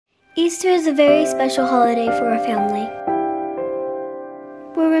Easter is a very special holiday for our family.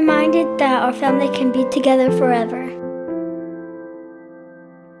 We're reminded that our family can be together forever.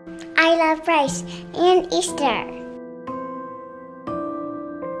 I love Bryce and Easter.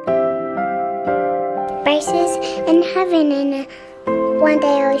 Bryce is in heaven and one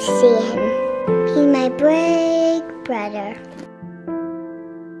day I'll see him. He's my big brother.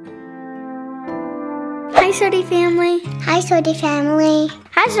 Hi, SOTY family. Hi, SOTY family.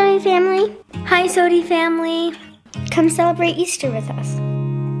 Hi, SOTY family. Hi, SOTY family. Come celebrate Easter with us.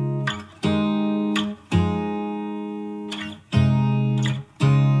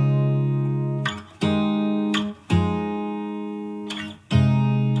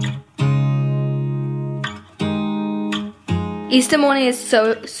 Easter morning is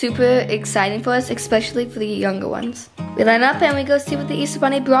so super exciting for us, especially for the younger ones. We line up and we go see what the Easter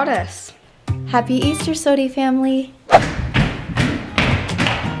Bunny brought us. Happy Easter, SOTY family.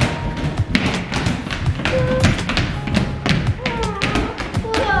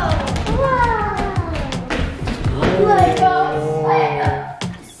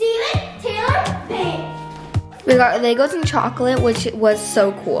 We got Legos and chocolate, which was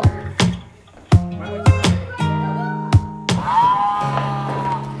so cool.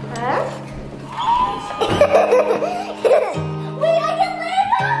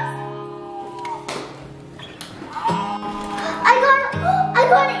 I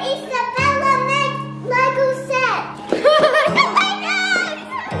got an Isabella Lego set.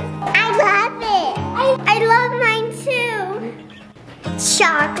 I love it. I love mine too.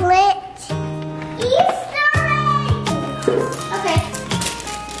 Chocolate. Easter egg. Okay.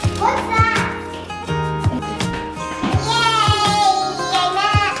 What's that? Yay!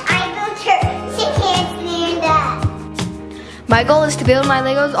 I built her. She can't stand up. My goal is to build my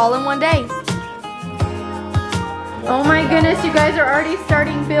Legos all in one day. Oh my goodness, you guys are already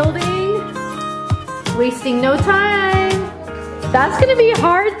starting building? Wasting no time. That's gonna be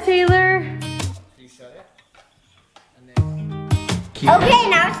hard, Taylor. Okay,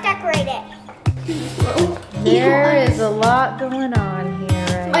 now let's decorate it. There is a lot going on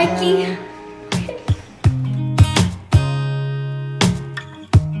here right Mikey. now.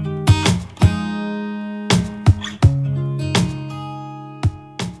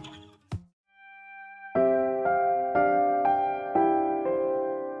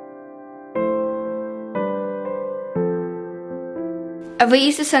 Every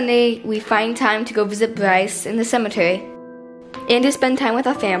Easter Sunday, we find time to go visit Bryce in the cemetery and to spend time with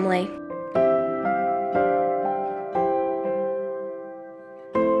our family.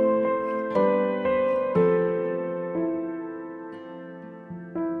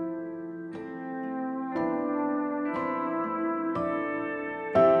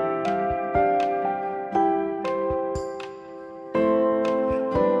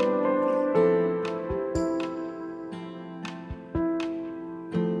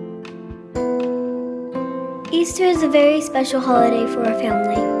 Easter is a very special holiday for our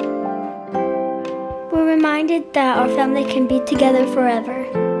family. We're reminded that our family can be together forever.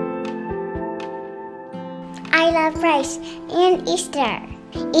 I love Bryce and Easter.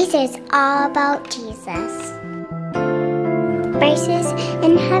 Easter is all about Jesus. Bryce is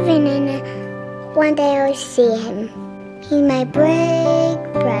in heaven and one day I'll see him. He's my big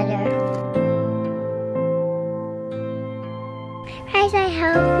brother. Bryce, I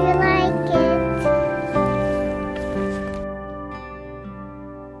hope you like it.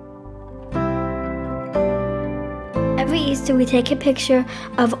 Every Easter we take a picture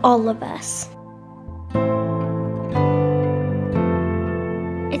of all of us.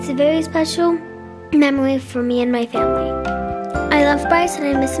 It's a very special memory for me and my family. I love Bryce and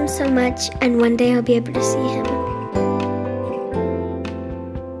I miss him so much, and one day I'll be able to see him.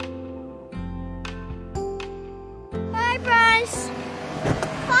 Bye, Bryce.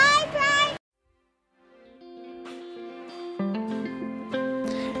 Bye, Bryce.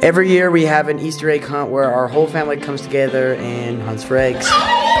 Every year we have an Easter egg hunt where our whole family comes together and hunts for eggs. Easter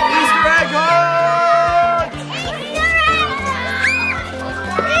egg hunt!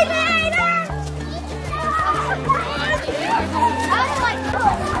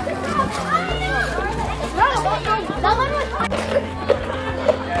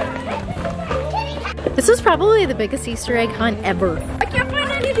 This was probably the biggest Easter egg hunt ever. I can't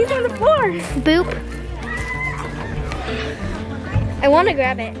find any of these on the floor. Boop. I want to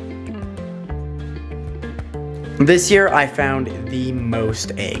grab it. This year I found the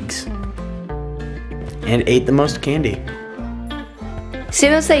most eggs and ate the most candy.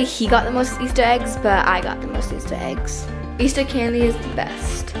 Sam will say he got the most Easter eggs, but I got the most Easter eggs. Easter candy is the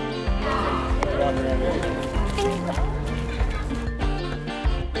best.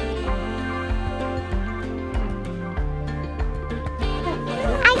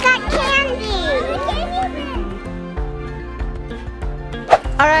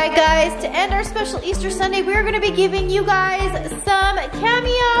 special Easter Sunday, we're gonna be giving you guys some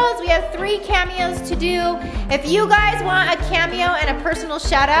cameos. We have 3 cameos to do. If you guys want a cameo and a personal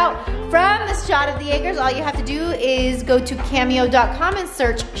shout out from the Shot of the Yeagers, all you have to do is go to cameo.com and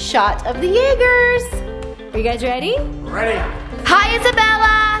search Shot of the Yeagers. Are you guys ready? Ready. Hi,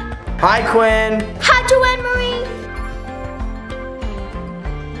 Isabella. Hi, Quinn. Hi, Joanne Marie.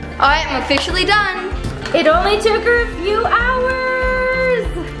 All right, I'm officially done. It only took her a few hours.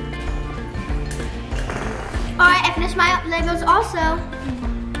 Alright, I finished my Legos also.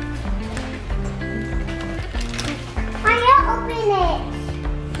 I'm gonna open it.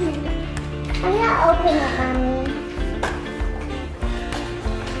 I'm gonna open it, Mommy.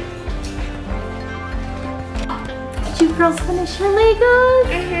 Did you girls finish your Legos?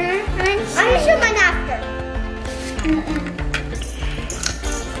 I'm gonna show mine after.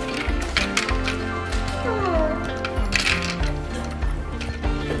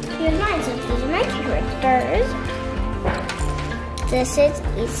 Here's mine, so these are my characters. This is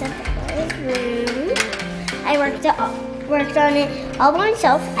Isabella's room. I worked on it all by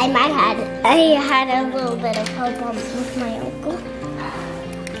myself. I had a little bit of help with my uncle.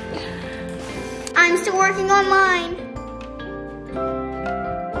 I'm still working on mine.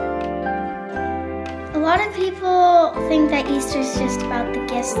 A lot of people think that Easter is just about the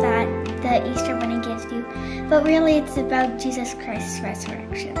gifts that the Easter Bunny gives you, but really it's about Jesus Christ's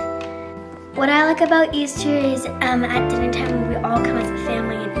resurrection. What I like about Easter is at dinner time we all come as a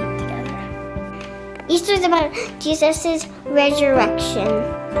family and eat together. Easter is about Jesus' resurrection.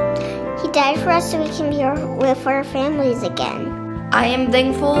 He died for us so we can be with our families again. I am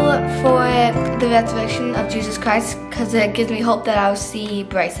thankful for the resurrection of Jesus Christ because it gives me hope that I'll see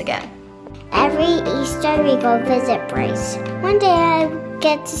Bryce again. Every Easter we go visit Bryce. One day I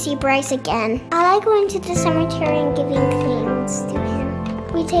get to see Bryce again. I like going to the cemetery and giving things to him.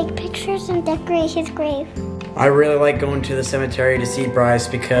 We take pictures and decorate his grave. I really like going to the cemetery to see Bryce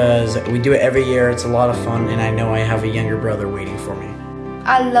because we do it every year. It's a lot of fun, and I know I have a younger brother waiting for me.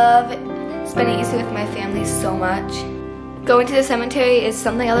 I love spending Easter with my family so much. Going to the cemetery is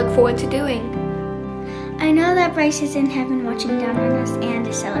something I look forward to doing. I know that Bryce is in heaven watching down on us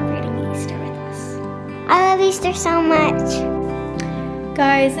and celebrating Easter with us. I love Easter so much.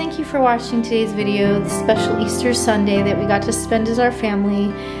 Guys, thank you for watching today's video, the special Easter Sunday that we got to spend as our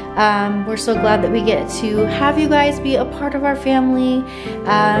family. We're so glad that we get to have you guys be a part of our family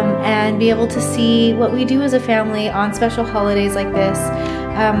and be able to see what we do as a family on special holidays like this.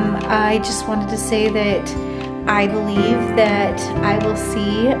 I just wanted to say that I believe that I will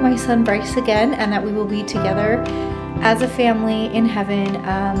see my son Bryce again and that we will be together as a family in heaven,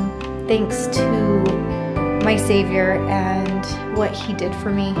 thanks to my Savior and what He did for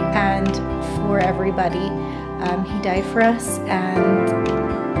me and for everybody. He died for us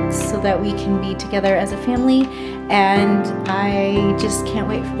and so that we can be together as a family, and I just can't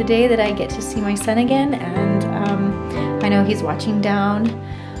wait for the day that I get to see my son again, and I know He's watching down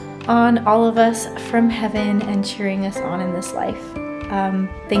on all of us from heaven and cheering us on in this life.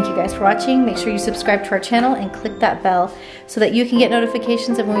 Thank you guys for watching. Make sure you subscribe to our channel and click that bell so that you can get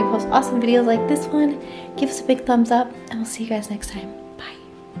notifications of when we post awesome videos like this one. Give us a big thumbs up and we'll see you guys next time.